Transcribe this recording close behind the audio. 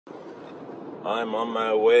I'm on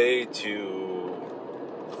my way to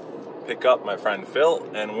pick up my friend Phil,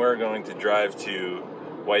 and we're going to drive to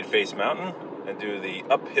Whiteface Mountain and do the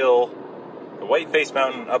Whiteface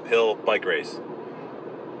Mountain uphill bike race,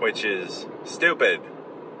 which is stupid.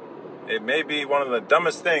 It may be one of the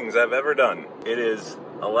dumbest things I've ever done. It is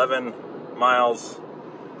 11 miles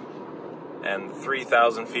and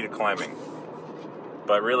 3,000 feet of climbing,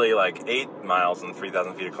 but really like 8 miles and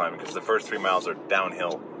 3,000 feet of climbing, because the first 3 miles are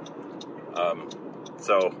downhill.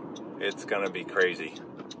 So it's gonna be crazy,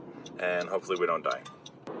 and hopefully we don't die.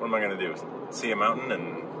 What am I gonna do? See a mountain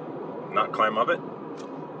and not climb up it?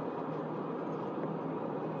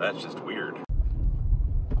 That's just weird.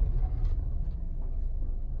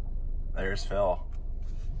 There's Phil.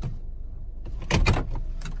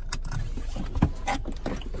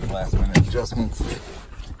 Last minute adjustments.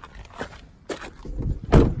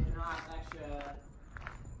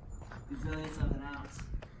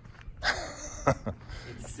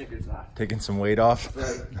 Stickers off. Taking some weight off.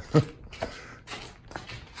 Right.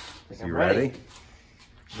 You ready?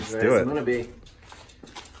 Let's do it. I'm gonna be.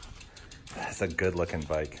 That's a good looking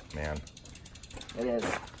bike, man. It is.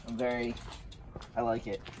 I like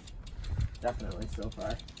it. Definitely so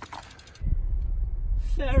far.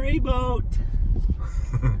 Ferry boat.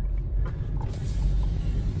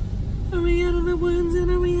 Are we out of the woods and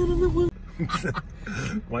are we out of the woods?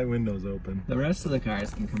 My window's open. The rest of the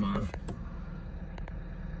cars can come off.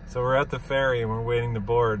 So we're at the ferry and we're waiting to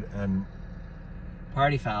board, and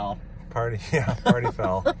Party foul. party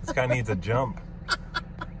foul. This guy needs a jump.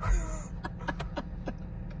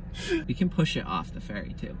 We can push it off the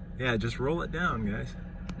ferry too. Yeah, just roll it down, guys.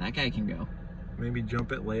 That guy can go. Maybe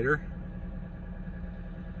jump it later.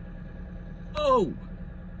 Oh!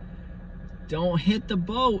 Don't hit the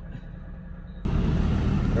boat.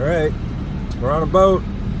 All right, we're on a boat.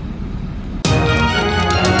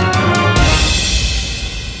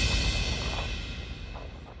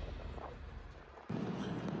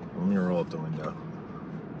 Let me roll up the window.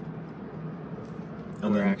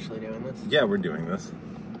 And We're then, actually doing this? yeah, we're doing this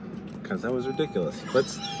because that was ridiculous.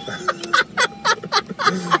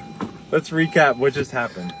 Let's recap what just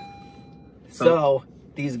happened. So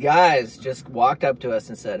these guys just walked up to us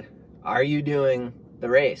and said, "Are you doing the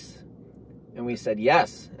race?" And we said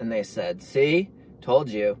yes. And they said, "See, told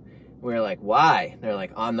you." We were like, "Why?" They're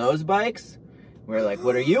like, "On those bikes?" We were like,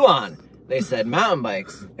 "What are you on?" They said, "Mountain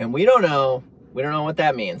bikes." And we don't know what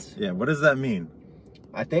that means. Yeah, what does that mean?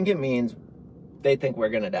 I think it means they think we're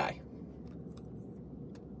gonna die.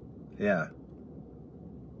 Yeah.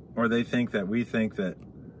 Or they think that we think that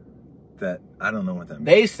I don't know what that means.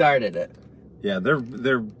 They started it. Yeah,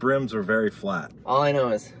 their brims are very flat. All I know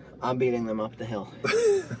is I'm beating them up the hill.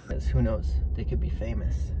 'Cause who knows? They could be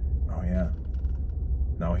famous. Oh yeah.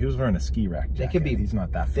 No, he was wearing a ski rack jacket. They could be. He's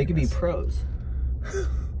not that famous. They could be pros.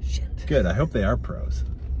 Shit. Good. I hope they are pros.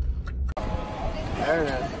 I don't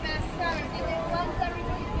know.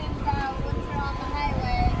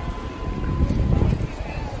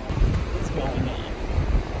 What's going on?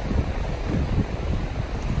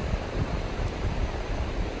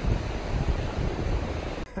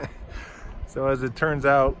 So as it turns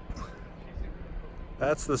out,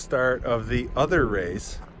 that's the start of the other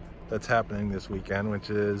race that's happening this weekend, which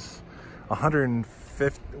is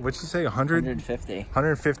 150. What'd you say? 150.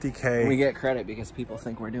 150K. We get credit because people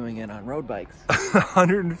think we're doing it on road bikes.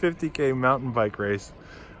 150K mountain bike race,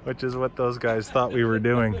 which is what those guys thought we were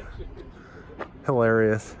doing.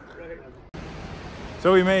 Hilarious.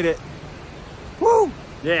 So we made it. Woo!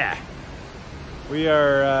 Yeah. We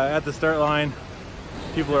are at the start line.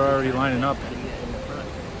 People are already lining up.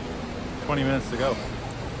 20 minutes to go.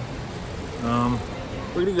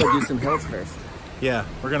 We're gonna go do some hills first. Yeah,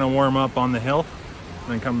 we're gonna warm up on the hill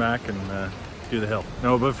and then come back and do the hill.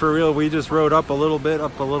 No, but for real, we just rode up a little bit,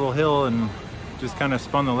 up a little hill, and just kind of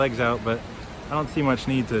spun the legs out, but I don't see much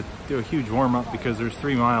need to do a huge warm up because there's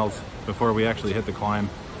 3 miles before we actually hit the climb.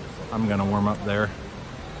 I'm gonna warm up there.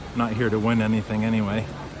 I'm not here to win anything anyway.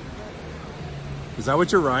 Is that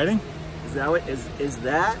what you're riding? Is that what is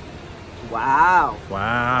that? Wow.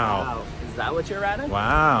 Wow. Is that what you're riding?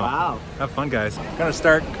 Wow. Wow. Have fun, guys. Gonna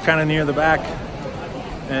start kind of near the back,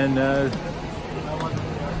 and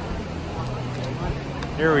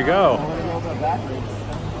here we go.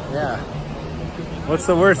 Yeah. What's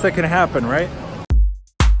the worst that can happen, right?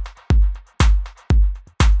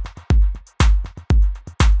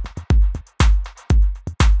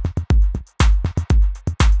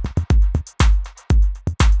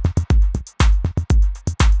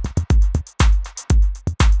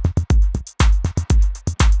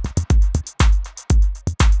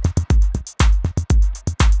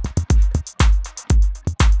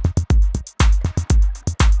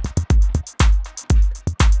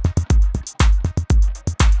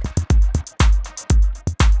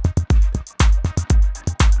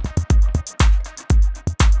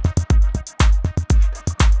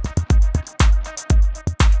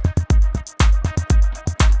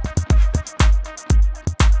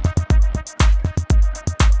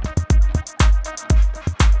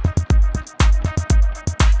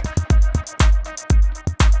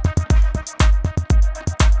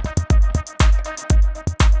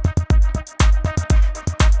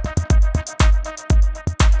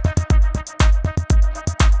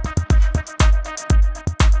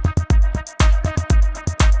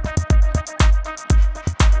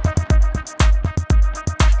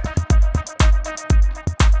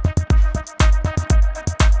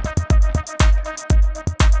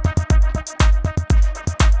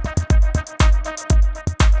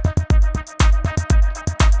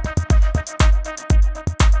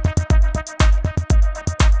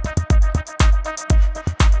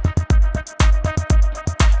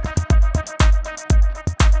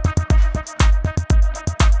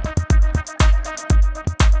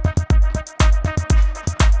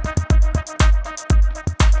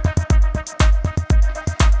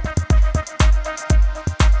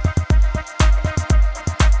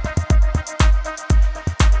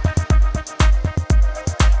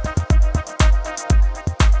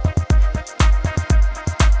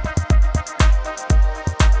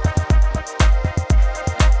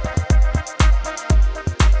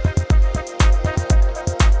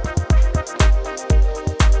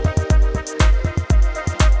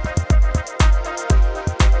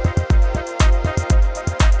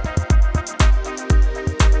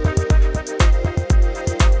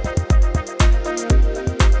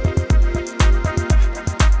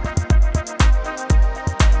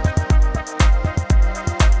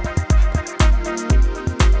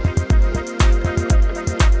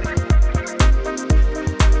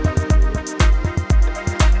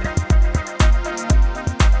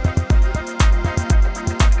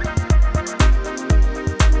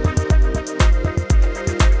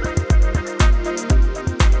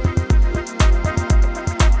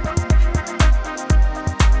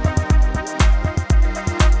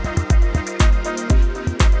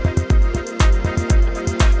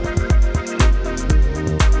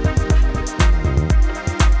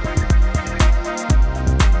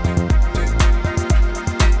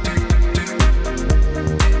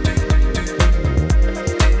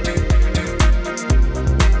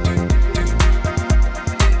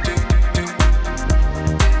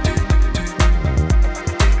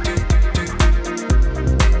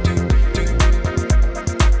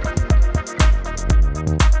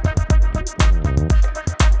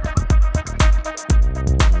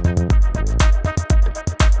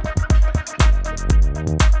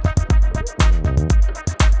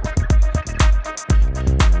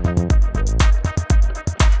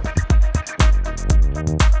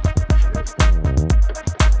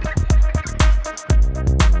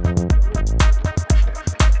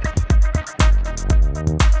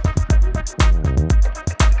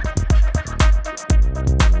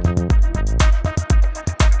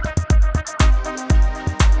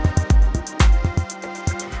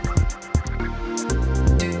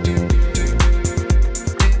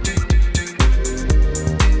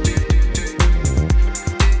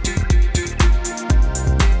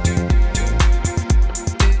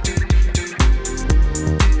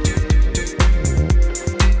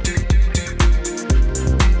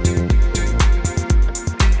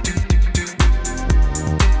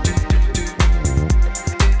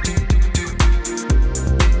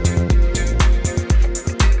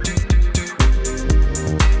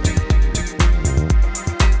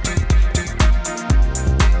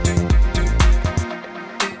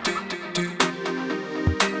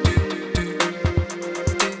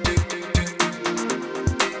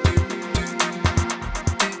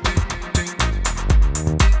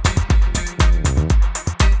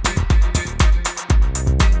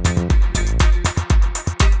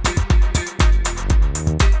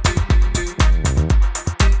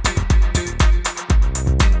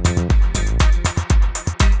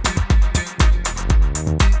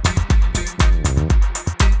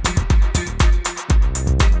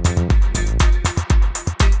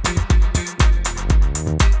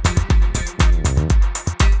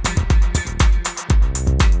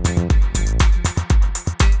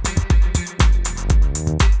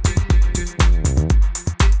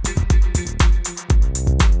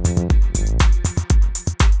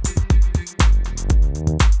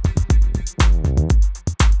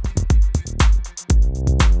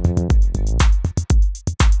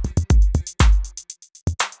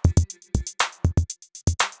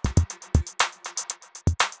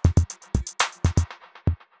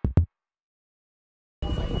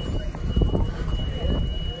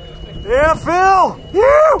 Yeah, Phil!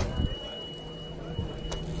 You!